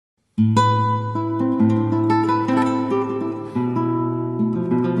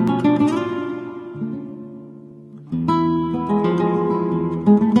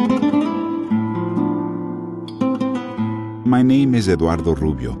name is Eduardo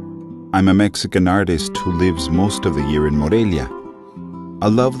Rubio. I'm a Mexican artist who lives most of the year in Morelia,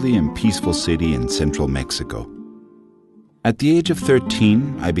 a lovely and peaceful city in central Mexico. At the age of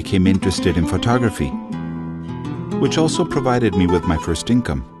 13, I became interested in photography, which also provided me with my first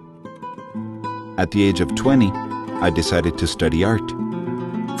income. At the age of 20, I decided to study art,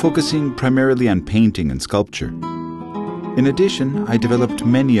 focusing primarily on painting and sculpture. In addition, I developed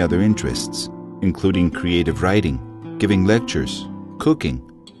many other interests, including creative writing, giving lectures, cooking,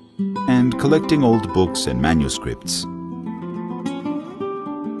 and collecting old books and manuscripts.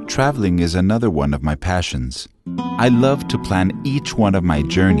 Traveling is another one of my passions. I love to plan each one of my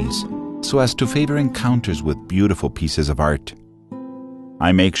journeys so as to favor encounters with beautiful pieces of art.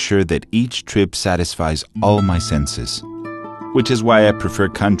 I make sure that each trip satisfies all my senses, which is why I prefer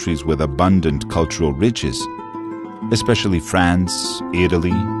countries with abundant cultural riches, especially France,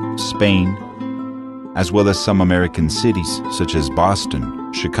 Italy, Spain, as well as some American cities such as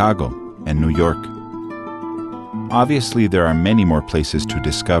Boston, Chicago, and New York. Obviously, there are many more places to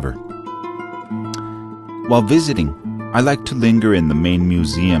discover. While visiting, I like to linger in the main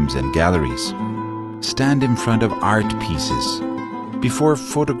museums and galleries, stand in front of art pieces, before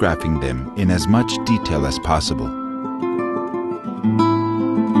photographing them in as much detail as possible.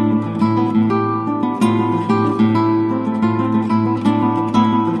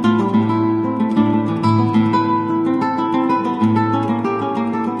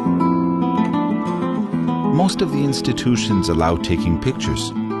 Most of the institutions allow taking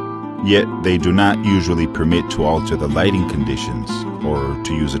pictures, yet they do not usually permit to alter the lighting conditions or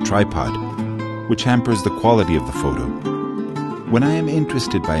to use a tripod, which hampers the quality of the photo. When I am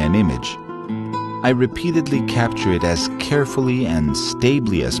interested by an image, I repeatedly capture it as carefully and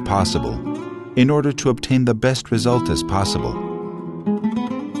stably as possible in order to obtain the best result as possible.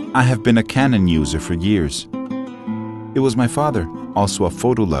 I have been a Canon user for years. It was my father, also a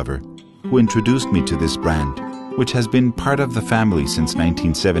photo lover, who introduced me to this brand, which has been part of the family since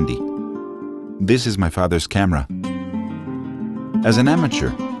 1970. This is my father's camera. As an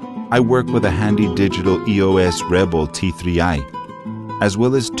amateur, I work with a handy digital EOS Rebel T3i, as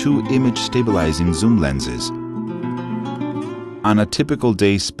well as 2 image-stabilizing zoom lenses. On a typical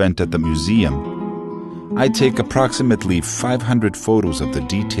day spent at the museum, I take approximately 500 photos of the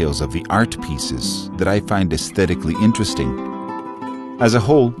details of the art pieces that I find aesthetically interesting. As a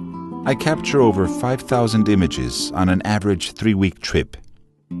whole, I capture over 5,000 images on an average 3-week trip.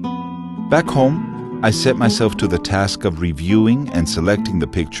 Back home, I set myself to the task of reviewing and selecting the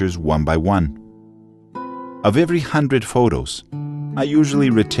pictures one by one. Of every 100 photos, I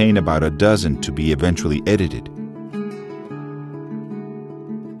usually retain about a dozen to be eventually edited.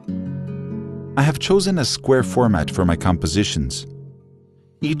 I have chosen a square format for my compositions.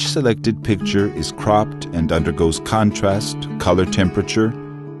 Each selected picture is cropped and undergoes contrast, color temperature,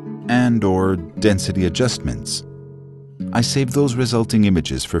 and/or density adjustments. I save those resulting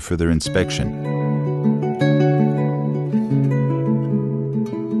images for further inspection.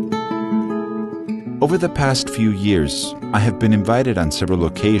 Over the past few years, I have been invited on several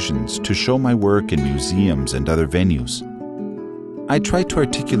occasions to show my work in museums and other venues. I try to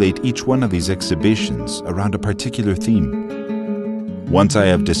articulate each one of these exhibitions around a particular theme. Once I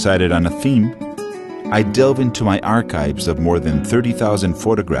have decided on a theme, I delve into my archives of more than 30,000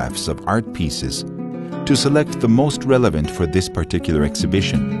 photographs of art pieces to select the most relevant for this particular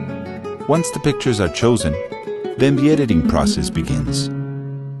exhibition. Once the pictures are chosen, then the editing process begins.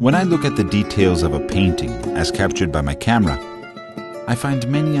 When I look at the details of a painting as captured by my camera, I find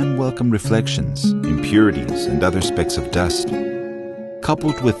many unwelcome reflections, impurities, and other specks of dust,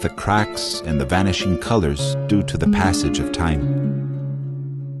 coupled with the cracks and the vanishing colors due to the passage of time.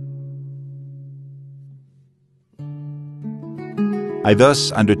 I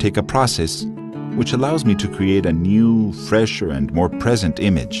thus undertake a process which allows me to create a new, fresher, and more present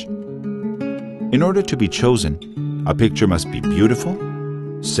image. In order to be chosen, a picture must be beautiful,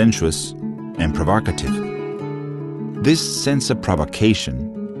 sensuous, and provocative. This sense of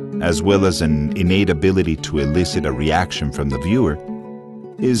provocation, as well as an innate ability to elicit a reaction from the viewer,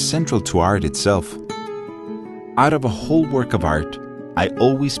 is central to art itself. Out of a whole work of art, I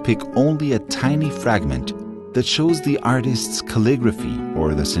always pick only a tiny fragment that shows the artist's calligraphy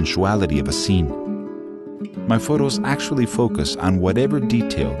or the sensuality of a scene. My photos actually focus on whatever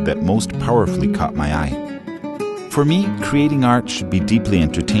detail that most powerfully caught my eye. For me, creating art should be deeply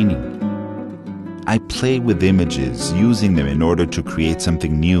entertaining. I play with images, using them in order to create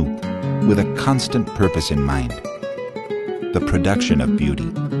something new, with a constant purpose in mind. The production of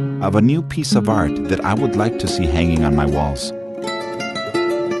beauty, of a new piece of art that I would like to see hanging on my walls.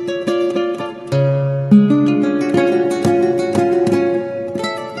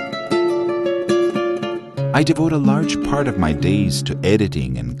 I devote a large part of my days to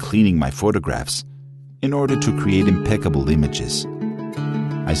editing and cleaning my photographs in order to create impeccable images.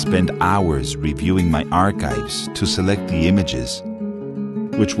 I spend hours reviewing my archives to select the images,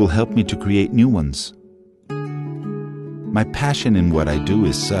 which will help me to create new ones. My passion in what I do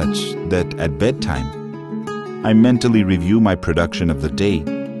is such that at bedtime, I mentally review my production of the day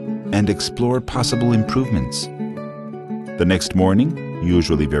and explore possible improvements. The next morning,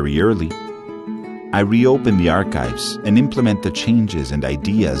 usually very early, I reopen the archives and implement the changes and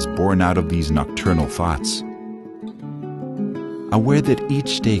ideas born out of these nocturnal thoughts. Aware that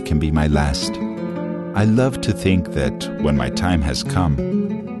each day can be my last, I love to think that when my time has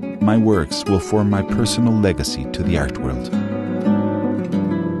come, my works will form my personal legacy to the art world.